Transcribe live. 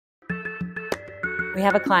We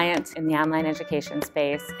have a client in the online education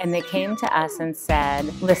space, and they came to us and said,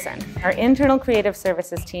 listen, our internal creative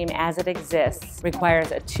services team as it exists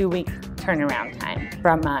requires a 2-week turnaround time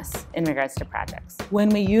from us in regards to projects. When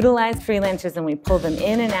we utilize freelancers and we pull them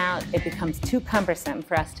in and out, it becomes too cumbersome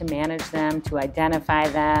for us to manage them, to identify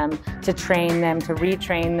them, to train them, to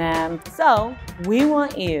retrain them. So we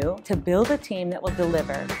want you to build a team that will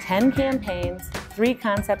deliver 10 campaigns, 3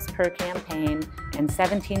 concepts per campaign, and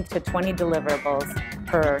 17 to 20 deliverables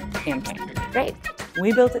per campaign. Great.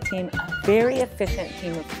 We built a team, a very efficient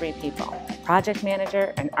team of 3 people, a project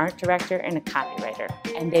manager, an art director, and a copywriter.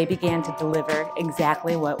 And they began to deliver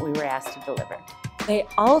exactly what we were asked to deliver. They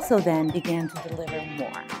also then began to deliver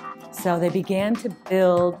more. So they began to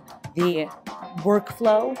build the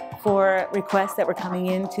workflow for requests that were coming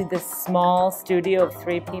into this small studio of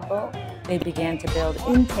 3 people. They began to build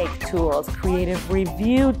intake tools, creative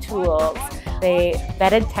review tools. They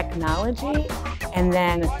vetted technology and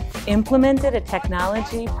then implemented a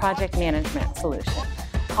technology project management solution.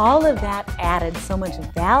 All of that added so much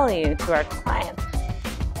value to our clients